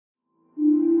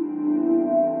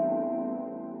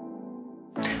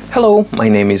Hello, my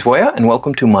name is Voya and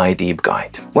welcome to My Deep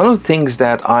Guide. One of the things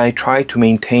that I try to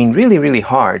maintain really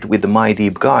hard with the My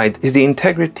Deep Guide is the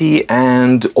integrity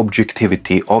and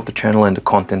objectivity of the channel and the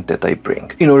content that I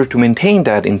bring. In order to maintain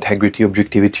that integrity,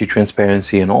 objectivity,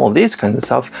 transparency and all of this kind of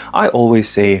stuff, I always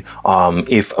say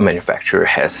if a manufacturer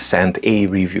has sent a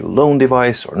review loan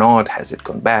device or not, has it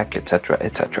gone back, etc,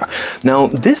 etc. Now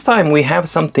this time we have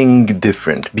something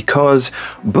different because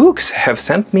Boox have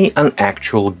sent me an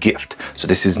actual gift. So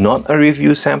this is not a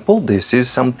review sample, this is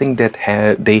something that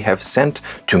they have sent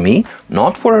to me,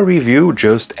 not for a review,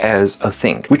 just as a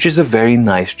thing, which is a very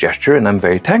nice gesture and I'm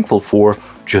very thankful for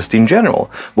just in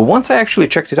general. But once I actually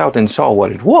checked it out and saw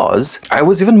what it was, I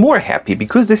was even more happy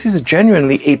because this is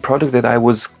genuinely a product that I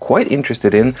was quite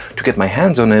interested in to get my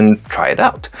hands on and try it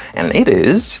out. And it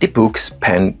is the Boox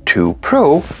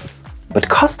Pen2Pro, but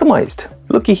customized.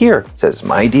 Looky here, it says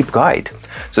My Deep Guide.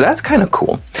 So that's kind of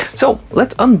cool. So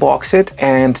let's unbox it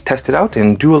and test it out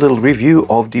and do a little review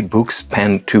of the Boox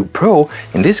Pen2Pro,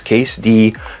 in this case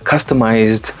the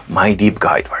customized My Deep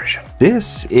Guide version.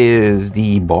 This is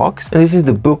the box, and this is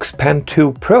the Boox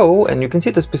Pen2Pro, and you can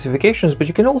see the specifications, but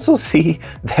you can also see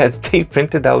that they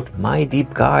printed out My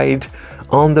Deep Guide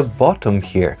on the bottom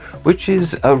here, which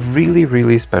is a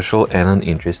really special and an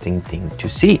interesting thing to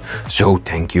see. So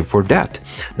thank you for that.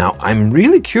 Now I'm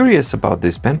really curious about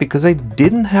this pen because I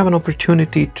didn't have an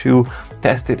opportunity to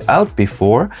test it out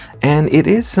before, and it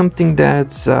is something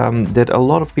that's that a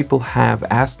lot of people have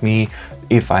asked me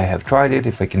if I have tried it,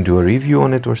 if I can do a review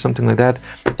on it or something like that,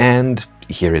 and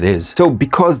here it is. So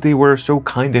because they were so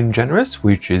kind and generous,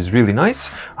 which is really nice,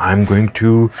 I'm going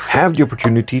to have the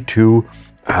opportunity to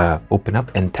open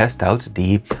up and test out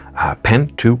the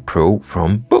Pen2Pro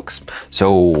from Boox.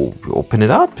 So you open it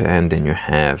up and then you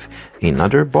have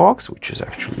another box, which is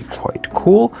actually quite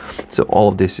cool. So all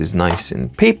of this is nice in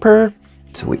paper.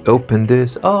 So we open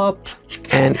this up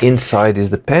and inside is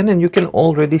the pen, and you can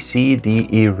already see the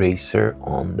eraser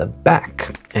on the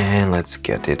back. And let's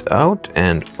get it out,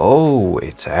 and oh,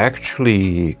 it's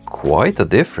actually quite a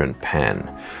different pen.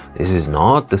 This is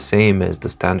not the same as the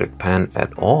standard pen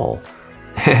at all.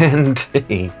 And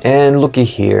looky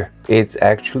here, it's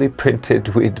actually printed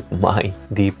with My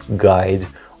Deep Guide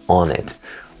on it.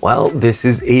 Well, this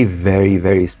is a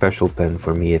very special pen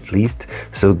for me, at least,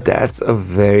 so that's a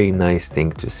very nice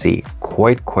thing to see.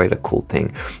 Quite a cool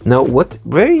thing. Now what's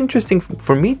very interesting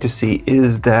for me to see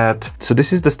is that, so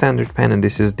this is the standard pen and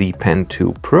this is the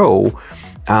Pen2Pro.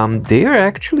 They are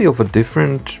actually of a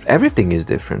different, everything is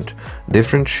different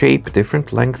shape,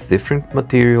 different length, different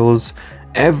materials.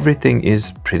 Everything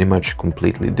is pretty much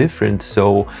completely different,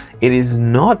 so it is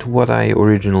not what I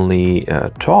originally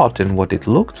thought and what it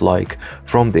looked like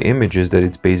from the images, that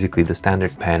it's basically the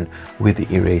standard pen with the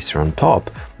eraser on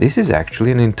top. This is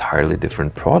actually an entirely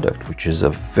different product, which is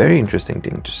a very interesting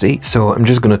thing to see. So I'm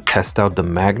just gonna test out the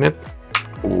magnet.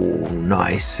 Ooh,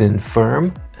 nice and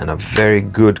firm and a very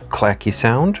good clacky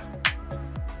sound.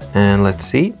 And let's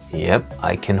see, yep,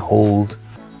 I can hold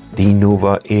the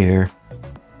Nova Air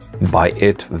by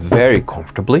it very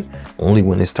comfortably. Only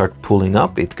when I start pulling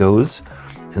up it goes.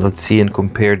 So let's see and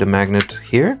compare the magnet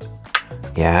here.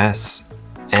 Yes,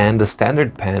 and the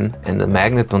standard pen and the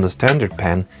magnet on the standard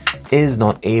pen is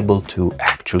not able to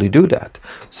actually do that.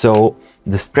 So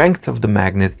the strength of the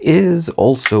magnet is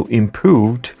also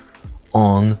improved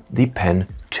on the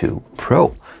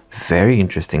Pen2Pro. Very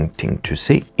interesting thing to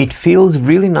see. It feels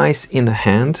really nice in the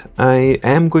hand. I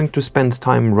am going to spend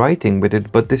time writing with it,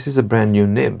 but this is a brand new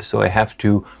nib, so I have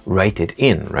to write it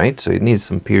in, right? So it needs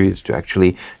some periods to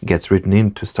actually get written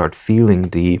in to start feeling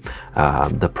the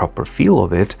proper feel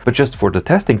of it. But just for the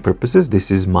testing purposes,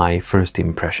 this is my first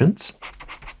impressions.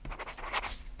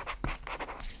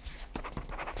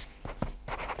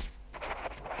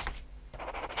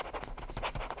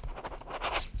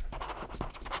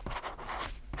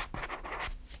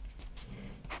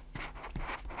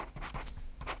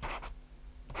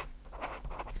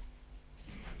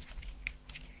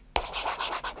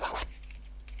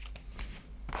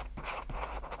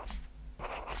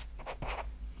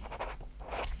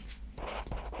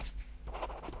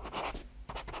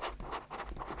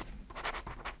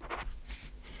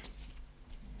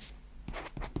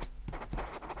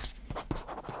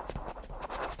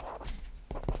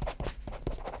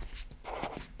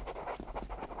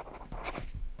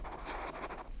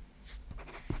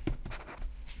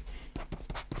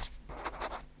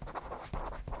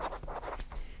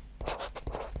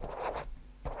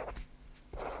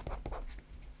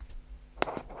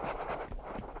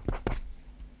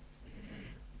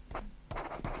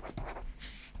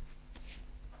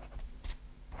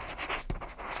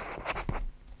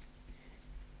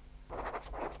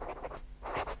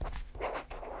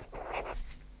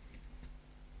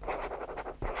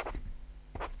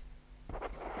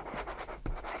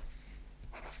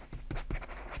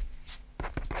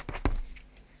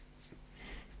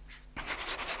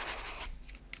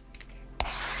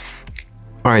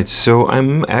 Alright, so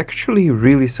I'm actually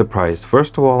really surprised.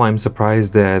 First of all, I'm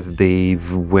surprised that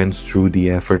they've went through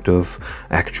the effort of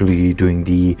actually doing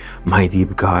the My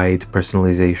Deep Guide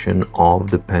personalization of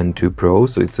the Pen2Pro.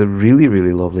 So it's a really,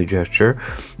 really lovely gesture.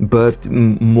 But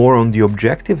more on the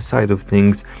objective side of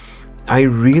things, I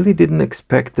really didn't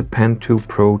expect the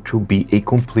Pen2Pro to be a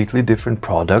completely different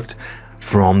product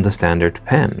from the standard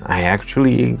pen. I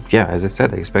actually, yeah, as I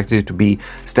said, I expected it to be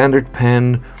standard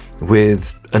pen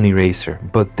with an eraser,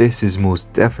 but this is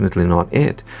most definitely not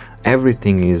it.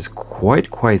 Everything is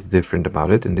quite different about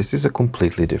it, and this is a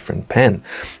completely different pen.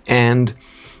 And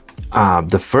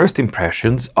the first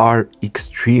impressions are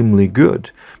extremely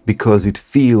good because it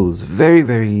feels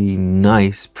very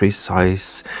nice,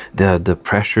 precise. The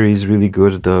pressure is really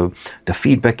good, the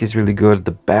feedback is really good,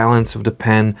 the balance of the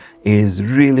pen is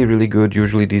really good.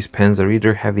 Usually these pens are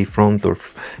either heavy front or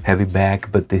heavy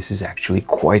back, but this is actually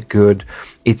quite good.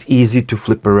 It's easy to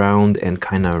flip around and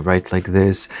kind of write like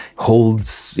this.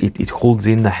 It holds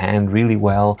in the hand really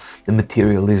well. The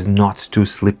material is not too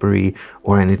slippery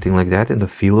or anything like that, and the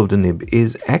feel of the nib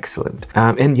is excellent.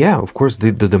 And yeah, of course,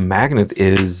 the magnet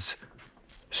is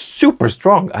super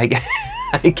strong.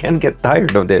 I can't get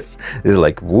tired of this. It's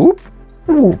like whoop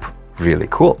whoop. Really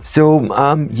cool. So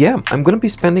yeah, I'm gonna be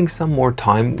spending some more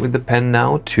time with the pen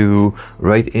now to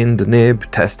write in the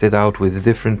nib, test it out with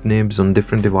different nibs on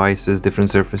different devices, different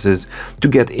surfaces, to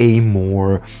get a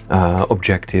more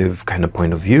objective kind of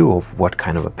point of view of what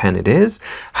kind of a pen it is.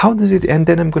 How does it, and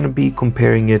then I'm going to be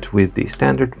comparing it with the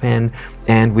standard pen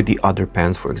and with the other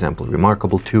pens, for example,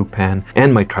 Remarkable 2 pen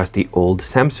and my trusty old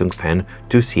Samsung pen,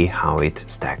 to see how it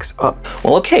stacks up.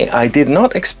 Well, okay, I did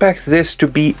not expect this to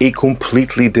be a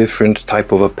completely different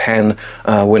type of a pen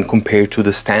when compared to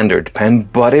the standard pen,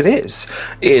 but it is.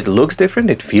 It looks different,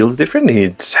 it feels different,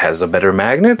 it has a better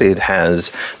magnet, it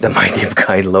has the My Deep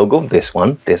Guide logo, this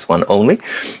one only.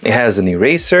 It has an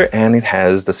eraser and it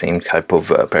has the same type of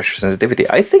pressure sensitivity.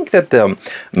 I think that the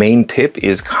main tip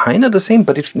is kind of the same,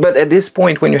 but at this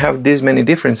point, when you have this many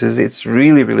differences, it's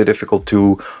really difficult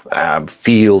to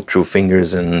feel through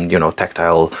fingers and, you know,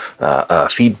 tactile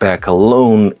feedback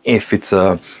alone if it's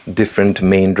a different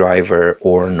main driver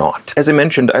or not. As I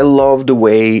mentioned, I love the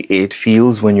way it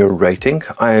feels when you're writing.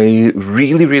 I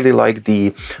really like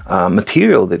the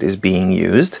material that is being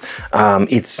used.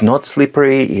 It's not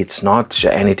slippery, it's not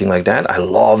anything like that. I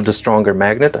love the stronger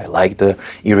magnet. I like the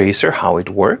eraser, how it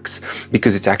works,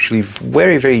 because it's actually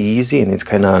very easy and it's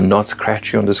kind of not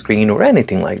scratchy on the screen or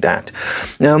anything like that.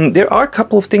 There are a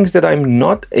couple of things that I'm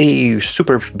not a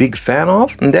super big fan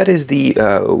of, and that is the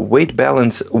weight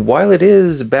balance. While it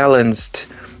is balanced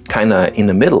kind of in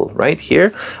the middle right here,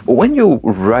 when you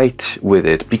write with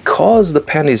it, because the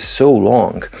pen is so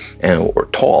long or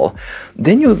tall,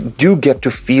 then you do get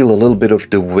to feel a little bit of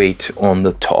the weight on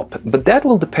the top, but that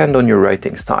will depend on your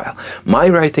writing style. My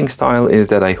writing style is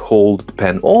that I hold the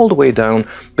pen all the way down,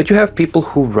 but you have people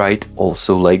who write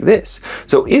also like this.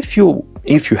 So if you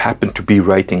happen to be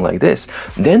writing like this,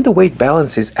 then the weight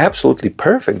balance is absolutely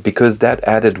perfect, because that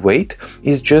added weight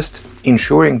is just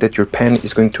ensuring that your pen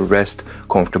is going to rest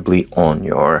comfortably on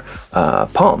your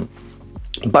palm.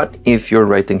 But if your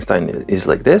writing style is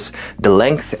like this, the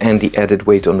length and the added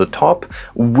weight on the top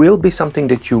will be something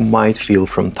that you might feel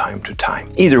from time to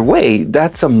time. Either way,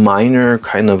 that's a minor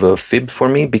kind of a fib for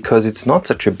me, because it's not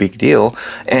such a big deal.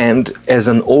 And as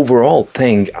an overall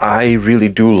thing, I really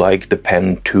do like the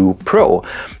Pen2Pro.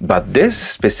 But this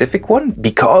specific one,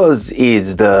 because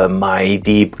it's the My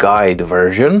Deep Guide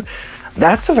version,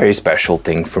 that's a very special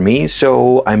thing for me,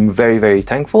 so I'm very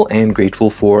thankful and grateful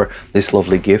for this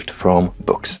lovely gift from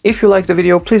Boox. If you liked the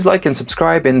video, please like and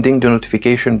subscribe and ding the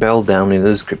notification bell down in the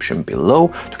description below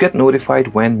to get notified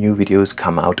when new videos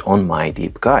come out on My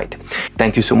Deep Guide.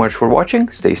 Thank you so much for watching,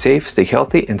 stay safe, stay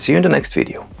healthy, and see you in the next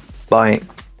video. Bye!